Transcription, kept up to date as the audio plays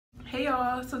Hey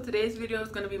y'all, so today's video is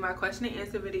going to be my question and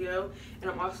answer video, and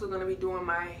I'm also going to be doing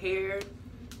my hair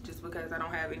just because I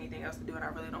don't have anything else to do and I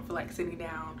really don't feel like sitting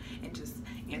down and just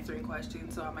answering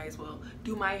questions, so I might as well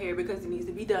do my hair because it needs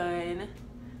to be done.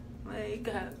 Like,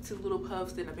 I have two little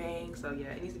puffs and a bang, so yeah,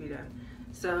 it needs to be done.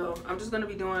 So I'm just going to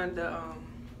be doing the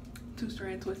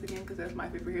two-strand twist again because that's my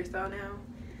favorite hairstyle now,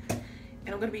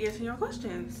 and I'm going to be answering your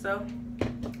questions. So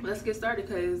let's get started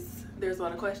because there's a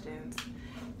lot of questions.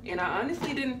 And I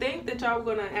honestly didn't think that y'all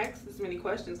were gonna ask this many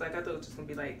questions. Like, I thought it was just gonna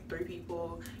be like 3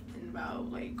 people and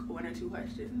about like 1 or 2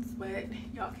 questions, but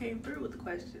y'all came through with the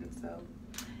questions, so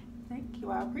thank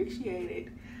you, I appreciate it.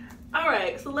 All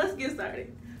right, so let's get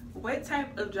started. What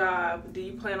type of job do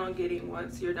you plan on getting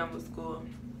once you're done with school?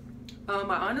 I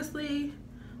honestly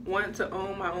want to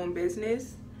own my own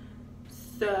business,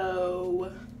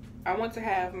 so I want to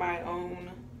have my own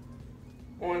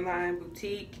online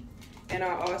boutique, and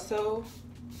I also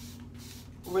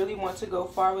really want to go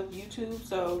far with YouTube,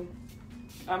 so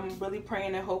I'm really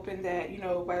praying and hoping that, you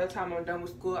know, by the time I'm done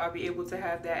with school, I'll be able to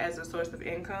have that as a source of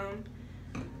income.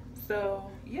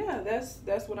 So yeah,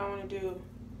 that's what I want to do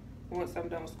once I'm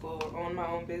done with school: own my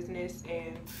own business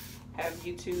and have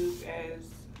YouTube as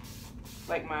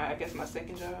like my, I guess, my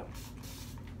second job.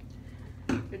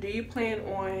 Do you plan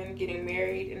on getting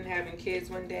married and having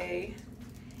kids one day?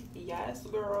 Yes,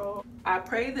 girl. I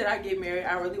pray that I get married.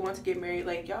 I really want to get married.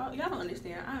 Like, y'all don't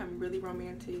understand. I am really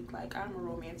romantic. Like, I'm a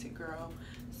romantic girl.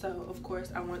 So, of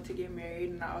course, I want to get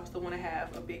married, and I also want to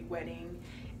have a big wedding.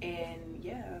 And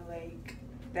yeah, like,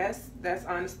 that's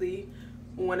honestly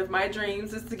one of my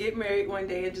dreams, is to get married one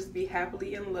day and just be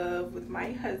happily in love with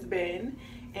my husband.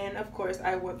 And of course,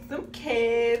 I want some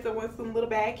kids. I want some little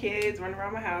bad kids running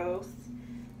around my house.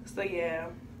 So yeah.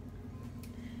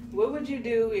 What would you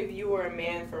do if you were a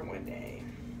man for one day?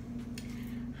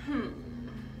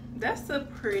 That's a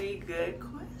pretty good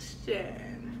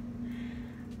question.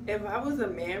 If I was a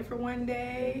man for one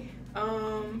day,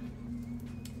 what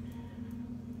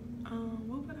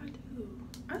would I do?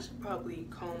 I should probably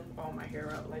comb all my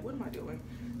hair out. Like, what am I doing?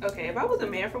 Okay, if I was a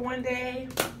man for one day,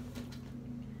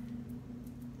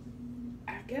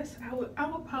 I guess I would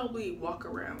probably walk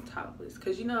around topless,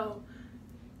 because you know,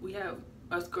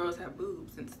 us girls have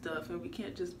boobs and stuff, and we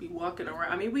can't just be walking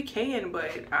around. I mean, we can,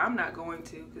 but I'm not going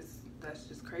to, because that's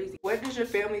just crazy. What does your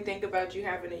family think about you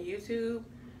having a YouTube?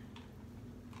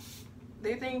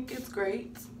 They think it's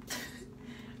great.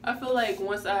 I feel like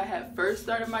once I had first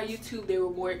started my YouTube, they were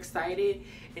more excited,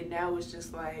 and now it's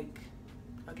just like,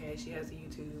 okay, she has a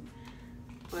YouTube.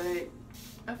 But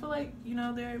I feel like, you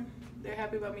know, they're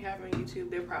happy about me having a YouTube.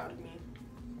 They're proud of me,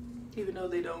 even though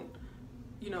they don't,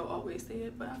 you know, always say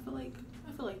it, but I feel like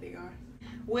they are.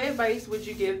 What advice would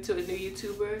you give to a new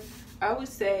YouTuber? I would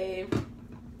say,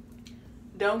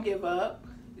 don't give up.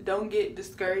 Don't get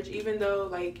discouraged, even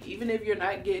if you're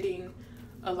not getting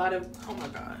a lot of, oh my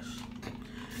gosh.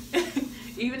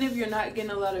 Even if you're not getting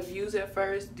a lot of views at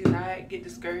first, do not get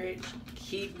discouraged.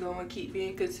 Keep going, keep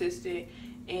being consistent,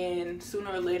 and sooner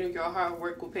or later your hard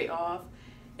work will pay off.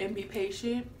 And be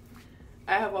patient.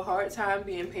 I have a hard time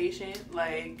being patient.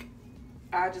 Like,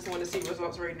 I just want to see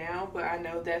results right now, but I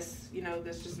know that's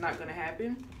just not going to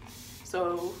happen.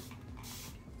 So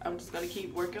I'm just going to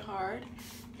keep working hard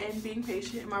and being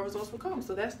patient, and my results will come.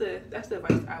 So that's the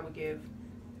advice I would give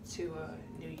to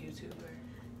a new YouTuber.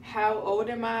 How old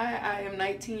am I? I am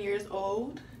 19 years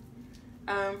old.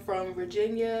 I'm from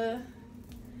Virginia.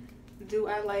 Do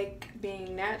I like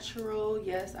being natural?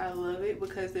 Yes, I love it,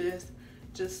 because there's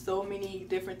just so many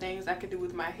different things I can do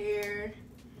with my hair.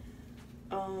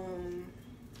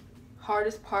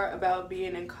 Hardest part about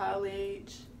being in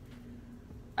college,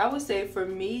 I would say for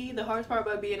me, the hardest part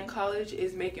about being in college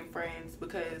is making friends,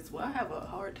 because, well, I have a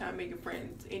hard time making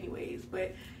friends anyways.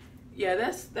 But yeah,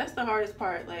 that's the hardest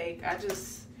part. Like, I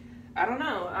don't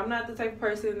know, I'm not the type of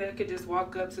person that could just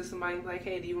walk up to somebody and be like,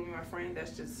 hey, do you want to be my friend?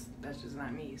 That's just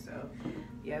not me. So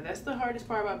yeah, that's the hardest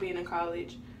part about being in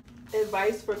college.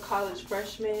 Advice for college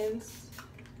freshmen,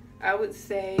 I would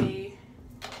say,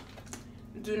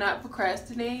 do not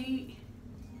procrastinate.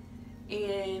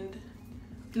 And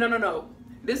no,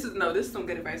 this is some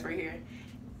good advice right here.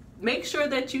 Make sure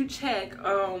that you check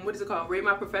what is it called,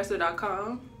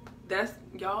 ratemyprofessor.com. That's,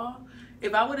 y'all,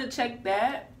 if I would have checked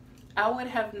that, I would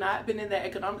have not been in that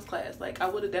economics class. Like, I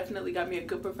would have definitely got me a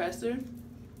good professor.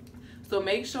 So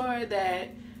make sure that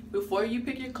before you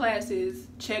pick your classes,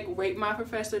 check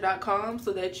ratemyprofessor.com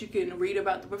so that you can read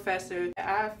about the professor.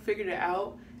 I figured it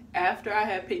out after I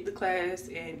had picked the class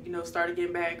and, you know, started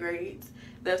getting bad grades.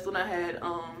 That's when I had,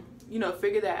 you know,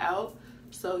 figured that out.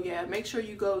 So yeah, make sure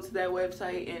you go to that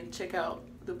website and check out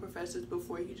the professors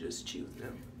before you just choose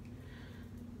them.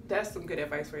 That's some good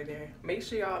advice right there. Make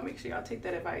sure y'all take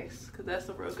that advice, because that's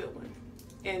a real good one.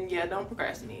 And yeah, don't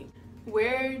procrastinate.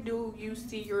 Where do you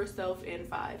see yourself in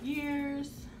 5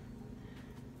 years?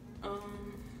 20,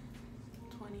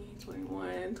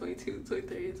 21, 22,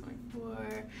 23,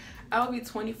 24. I'll be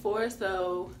 24,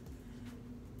 so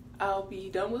I'll be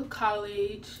done with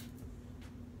college.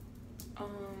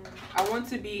 I want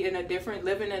to be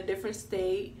live in a different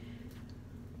state.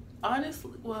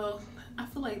 Honestly, well, I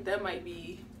feel like that might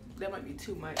be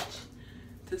too much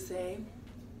to say.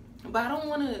 But I don't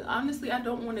want to, honestly, I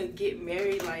don't want to get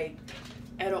married like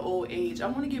at an old age. I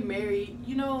want to get married,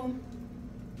 you know,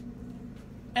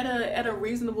 at a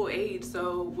reasonable age.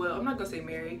 So, well, I'm not gonna say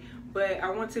married, but I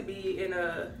want to be in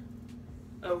a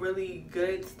really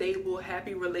good, stable,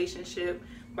 happy relationship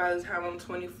by the time I'm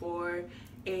 24.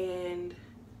 And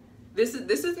this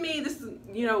is me. This is,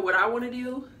 you know, what I want to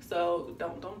do. So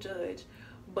don't judge.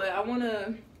 But I want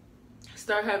to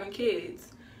start having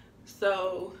kids.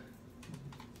 So,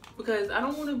 because I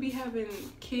don't want to be having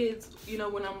kids, you know,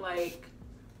 when I'm like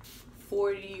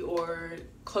 40 or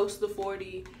close to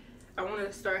 40. I want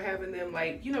to start having them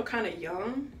like, you know, kind of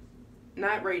young.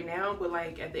 Not right now, but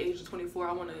like at the age of 24,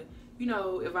 I want to, you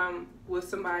know, if I'm with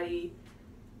somebody,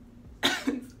 I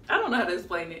don't know how to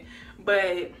explain it, but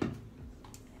I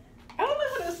don't know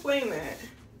how to explain that.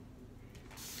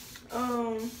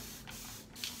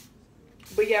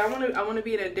 But yeah, I want to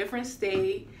be in a different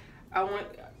state. I want,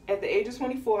 at the age of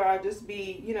 24, I'll just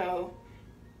be, you know,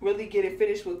 really getting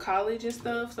finished with college and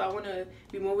stuff. So I want to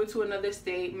be moving to another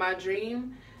state. My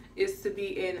dream is to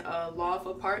be in a loft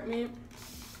apartment.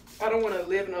 I don't want to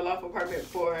live in a loft apartment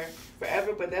for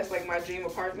forever, but that's like my dream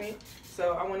apartment.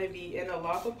 So I want to be in a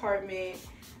loft apartment.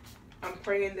 I'm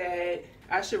praying that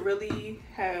I should really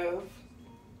have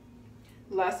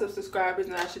lots of subscribers,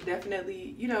 and I should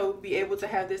definitely, you know, be able to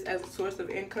have this as a source of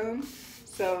income.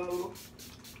 So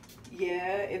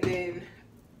yeah, and then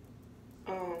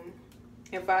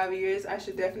in 5 years I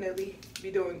should definitely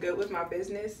be doing good with my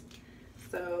business.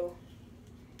 So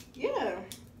yeah,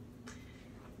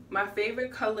 my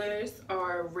favorite colors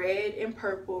are red and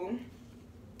purple.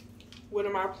 What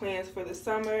are my plans for the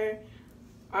summer?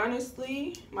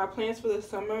 Honestly, my plans for the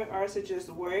summer are to just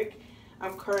work.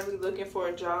 I'm currently looking for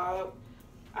a job.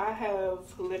 I have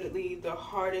literally the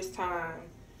hardest time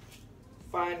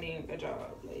finding a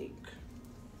job. Like,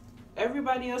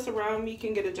 everybody else around me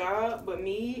can get a job, but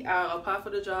me, I'll apply for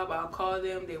the job, I'll call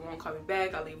them, they won't call me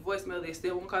back, I'll leave voicemail, they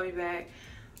still won't call me back.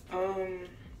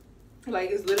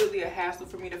 Like, it's literally a hassle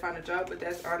for me to find a job, but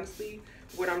that's honestly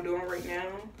what I'm doing right now.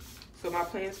 So my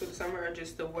plans for the summer are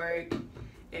just to work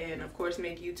and, of course,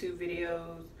 make YouTube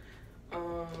videos,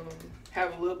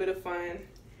 have a little bit of fun,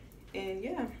 and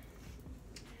yeah.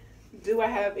 Do I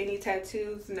have any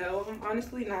tattoos? No, I'm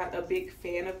honestly not a big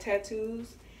fan of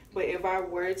tattoos, but if I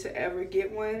were to ever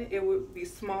get one, it would be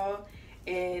small,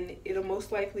 and it'll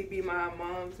most likely be my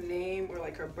mom's name, or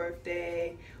like her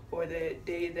birthday, or the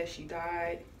day that she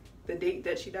died, the date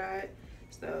that she died.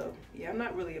 So yeah, I'm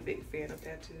not really a big fan of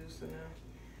tattoos, so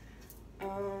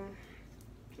no.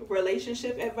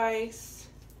 Relationship advice.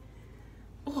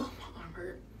 Oh, my arm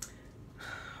hurt.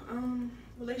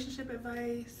 Relationship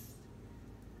advice,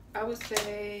 I would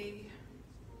say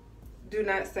do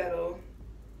not settle.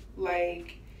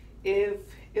 Like, if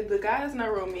the guy is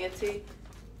not romantic,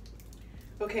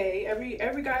 okay,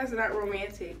 every guy is not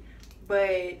romantic,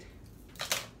 but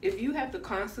if you have to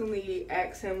constantly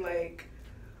ask him like,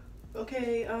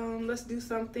 okay, let's do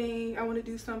something, I want to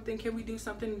do something, can we do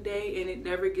something today, and it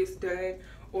never gets done,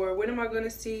 or when am I going to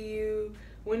see you,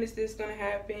 when is this going to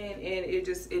happen, and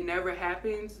it never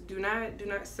happens, do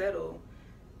not settle.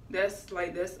 That's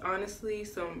honestly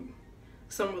some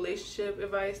relationship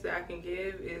advice that I can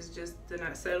give, is just to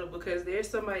not settle, because there's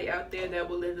somebody out there that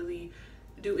will literally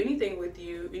do anything with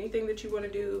you. Anything that you want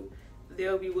to do,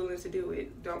 they'll be willing to do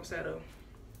it. Don't settle.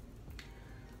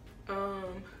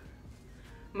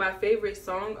 My favorite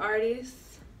song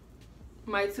artists,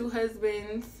 my two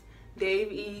husbands,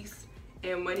 Dave East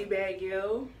and Moneybagg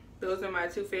Yo. Those are my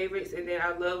two favorites, and then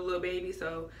I love Lil Baby,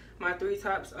 so my three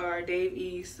tops are Dave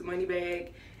East,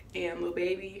 Moneybagg, and Lil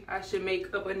Baby. I should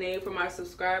make up a name for my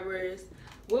subscribers.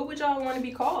 What would y'all want to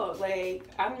be called? Like,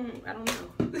 I don't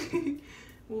know.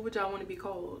 What would y'all want to be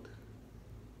called?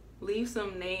 Leave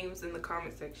some names in the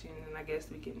comment section, and I guess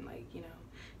we can, like, you know,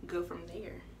 go from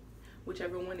there.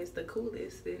 Whichever one is the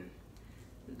coolest, then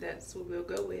that's what we'll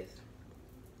go with.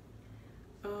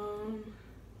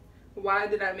 Why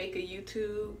did I make a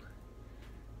YouTube?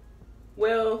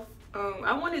 Well,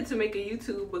 I wanted to make a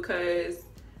YouTube because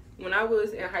when I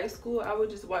was in high school, I would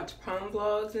just watch prom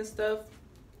vlogs and stuff,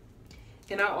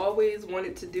 and I always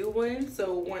wanted to do one.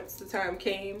 So once the time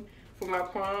came for my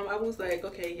prom, I was like,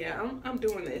 okay, yeah, I'm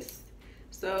doing this.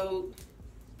 So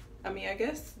I mean, I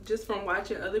guess just from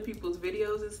watching other people's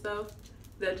videos and stuff,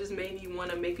 that just made me want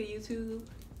to make a YouTube.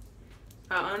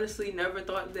 I honestly never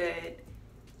thought that,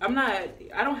 I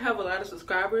don't have a lot of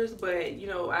subscribers, but you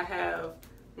know, I have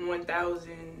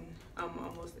 1,000, I'm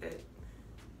almost at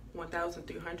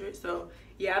 1,300. So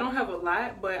yeah, I don't have a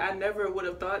lot, but I never would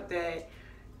have thought that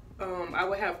I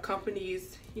would have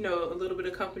companies, you know, a little bit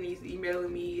of companies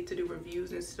emailing me to do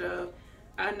reviews and stuff.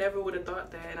 I never would have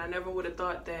thought that, and I never would have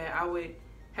thought that I would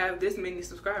have this many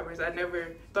subscribers. I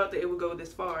never thought that it would go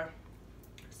this far.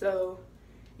 So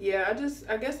yeah,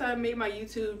 I guess I made my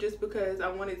YouTube just because I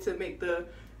wanted to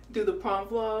do the prom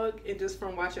vlog, and just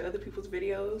from watching other people's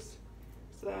videos.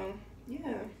 So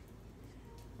yeah.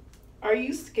 Are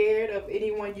you scared of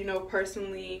anyone you know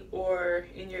personally or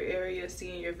in your area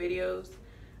seeing your videos?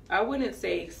 I wouldn't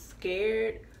say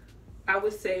scared. I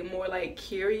would say more like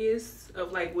curious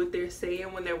of like what they're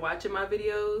saying when they're watching my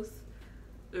videos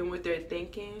and what they're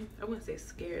thinking. I wouldn't say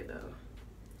scared though.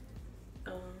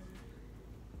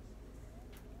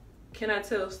 Can I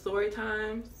tell story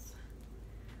times?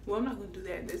 Well, I'm not gonna do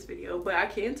that in this video, but I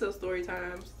can tell story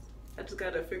times. I just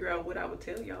gotta figure out what I would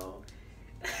tell y'all.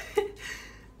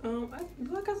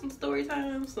 I got some story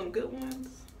times, some good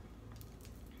ones.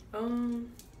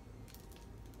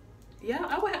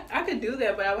 Yeah, I could do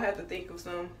that, but I would have to think of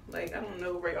some. Like, I don't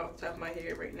know right off the top of my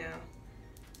head right now.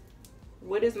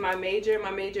 What is my major? My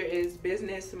major is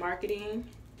business marketing.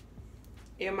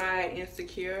 Am I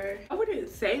insecure? I wouldn't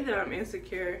say that I'm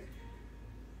insecure.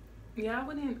 Yeah, I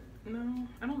wouldn't. No,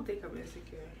 I don't think I'm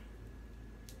insecure.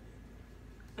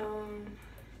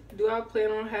 Do I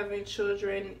plan on having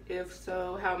children? If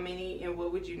so, how many and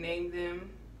what would you name them?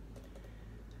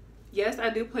 Yes, I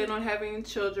do plan on having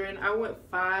children. I want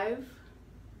 5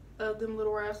 of them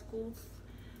little rascals.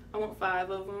 I want 5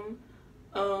 of them.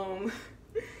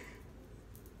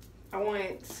 I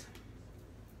want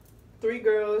 3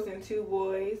 girls and 2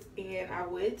 boys, and I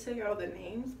would tell y'all the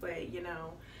names, but you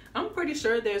know, I'm pretty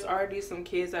sure there's already some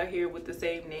kids out here with the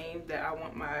same name that I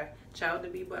want my child to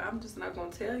be, but I'm just not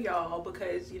gonna tell y'all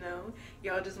because, you know,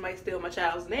 y'all just might steal my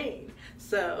child's name.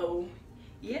 So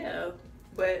yeah,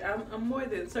 but I'm more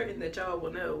than certain that y'all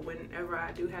will know whenever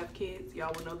I do have kids.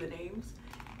 Y'all will know the names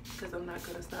because I'm not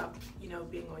gonna stop, you know,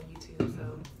 being on YouTube.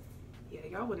 So yeah,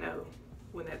 y'all will know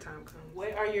when that time comes.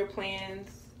 What are your plans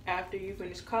after you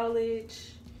finish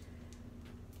college?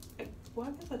 Well,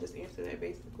 I guess I just answered that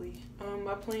basically.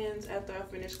 My plans after I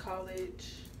finish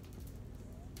college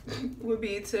would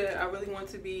be I really want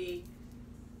to be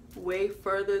way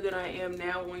further than I am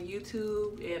now on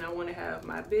YouTube, and I want to have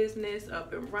my business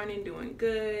up and running, doing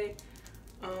good.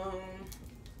 I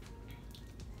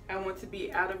want to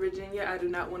be out of Virginia. I do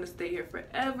not want to stay here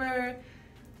forever.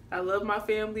 I love my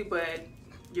family, but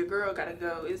your girl gotta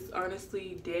go. It's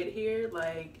honestly dead here.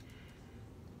 Like,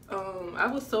 I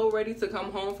was so ready to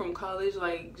come home from college,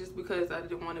 like, just because I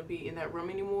didn't want to be in that room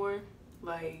anymore.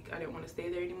 Like, I didn't want to stay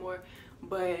there anymore.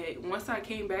 But once I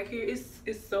came back here, it's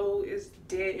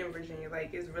dead in Virginia.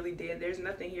 Like, it's really dead. There's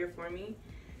nothing here for me.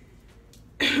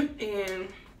 And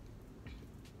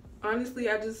honestly,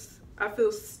 I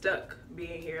feel stuck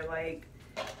being here. Like,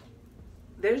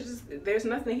 there's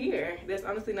nothing here. There's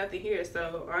honestly nothing here.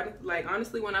 So, like,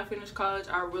 honestly, when I finish college,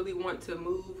 I really want to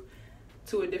move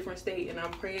to a different state, and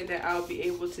I'm praying that I'll be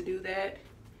able to do that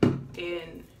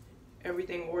and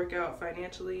everything will work out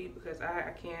financially, because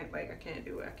I can't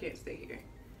do it. I can't stay here.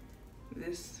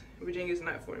 This Virginia is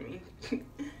not for me.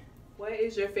 What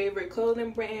is your favorite clothing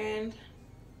brand?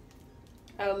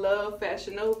 I love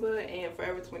Fashion Nova and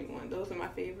Forever 21. Those are my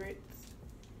favorites.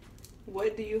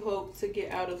 What do you hope to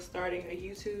get out of starting a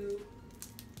YouTube?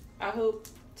 I hope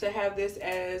to have this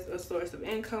as a source of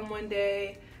income one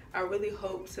day. I really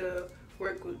hope to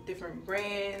work with different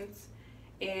brands,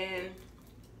 and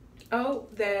I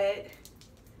hope that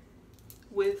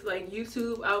with like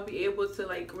YouTube I'll be able to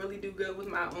like really do good with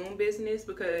my own business,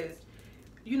 because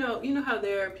you know how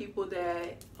there are people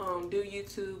that do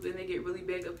YouTube and they get really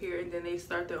big up here, and then they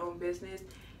start their own business,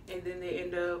 and then they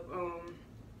end up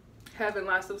having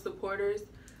lots of supporters.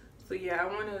 So yeah, I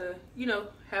want to, you know,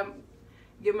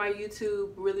 get my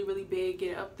YouTube really big,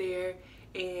 get up there,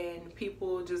 and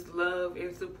people just love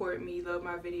and support me, love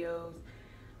my videos.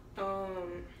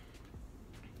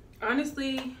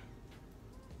 Honestly,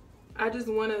 I just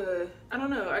want to, I don't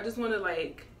know, I just want to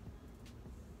like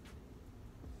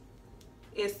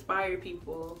inspire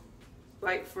people,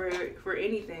 like for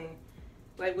anything,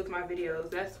 like with my videos.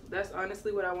 That's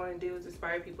honestly what I want to do, is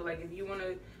inspire people. Like, if you want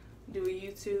to do a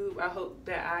YouTube. I hope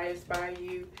that I inspire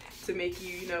you to make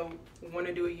you, you know, want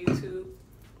to do a YouTube.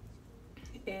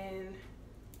 And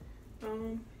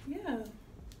yeah,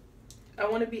 I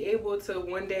want to be able to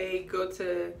one day go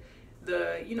to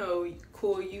the, you know,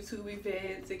 cool YouTube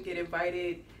events and get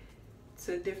invited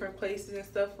to different places and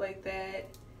stuff like that.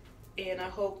 And I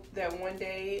hope that one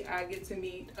day I get to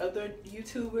meet other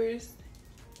YouTubers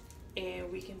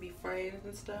and we can be friends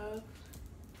and stuff.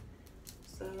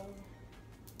 So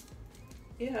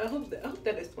yeah, I hope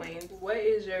that explains. What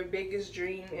is your biggest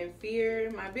dream and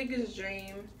fear? My biggest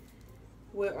dream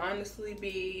would honestly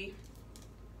be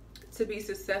to be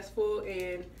successful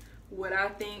in what I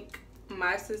think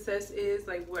my success is.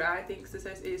 Like, what I think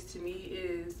success is to me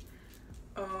is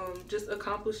just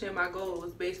accomplishing my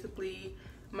goals. Basically,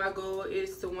 my goal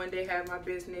is to one day have my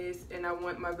business, and I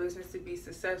want my business to be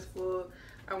successful.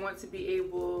 I want to be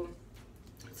able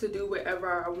to do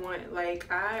whatever I want. Like,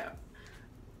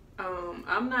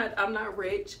 I'm not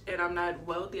rich and I'm not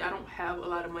wealthy. I don't have a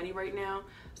lot of money right now.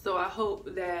 So I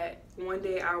hope that one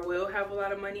day I will have a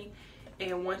lot of money.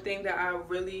 And one thing that I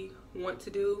really want to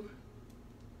do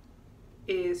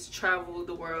is travel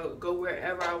the world, go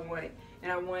wherever I want.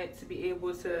 And I want to be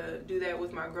able to do that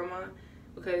with my grandma,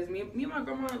 because me and my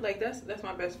grandma, like, that's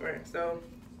my best friend. So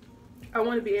I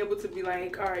want to be able to be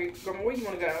like, all right, grandma, where you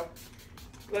want to go?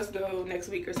 Let's go next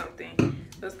week or something.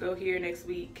 Let's go here next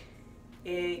week.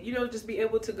 And, you know, just be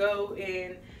able to go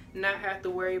and not have to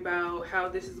worry about how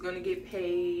this is going to get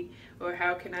paid or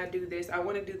how can I do this. I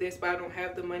want to do this, but I don't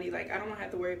have the money. Like, I don't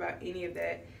have to worry about any of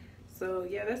that. So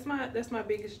yeah, that's my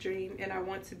biggest dream. And I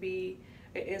want to be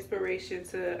an inspiration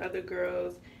to other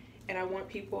girls, and I want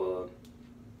people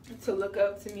to look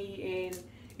up to me and,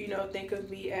 you know, think of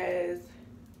me as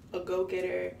a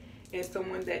go-getter and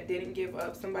someone that didn't give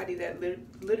up, somebody that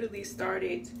literally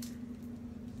started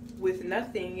with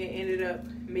nothing and ended up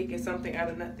making something out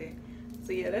of nothing.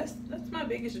 So yeah, that's my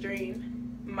biggest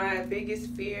dream. My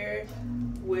biggest fear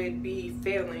would be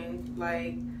failing.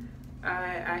 Like,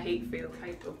 I hate failing. What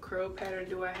type of curl pattern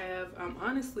do I have? I'm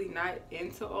honestly not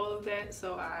into all of that,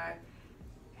 so I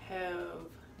have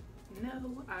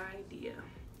no idea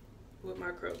what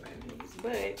my curl pattern is.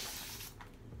 But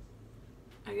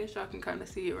I guess y'all can kind of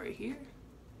see it right here.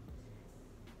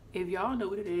 If y'all know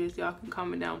what it is, y'all can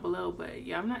comment down below. But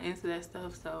yeah, I'm not into that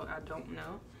stuff, so I don't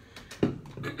know.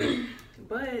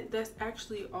 But that's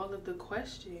actually all of the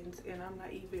questions, and I'm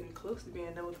not even close to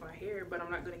being done with my hair. But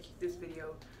I'm not going to keep this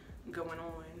video going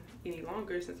on any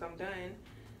longer since I'm done.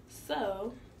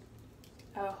 So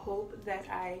I hope that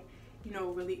I, you know,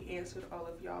 really answered all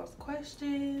of y'all's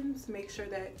questions. Make sure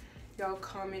that y'all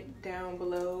comment down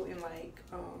below and, like,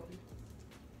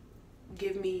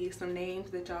 give me some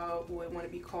names that y'all would want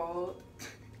to be called,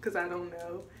 because I don't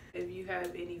know. If you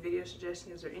have any video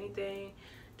suggestions or anything,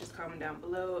 just comment down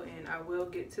below and I will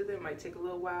get to them. It might take a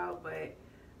little while, but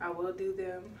I will do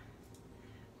them.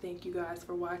 Thank you guys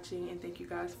for watching, and thank you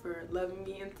guys for loving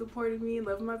me and supporting me,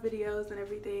 loving my videos and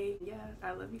everything. Yeah,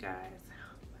 I love you guys.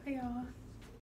 Bye, y'all.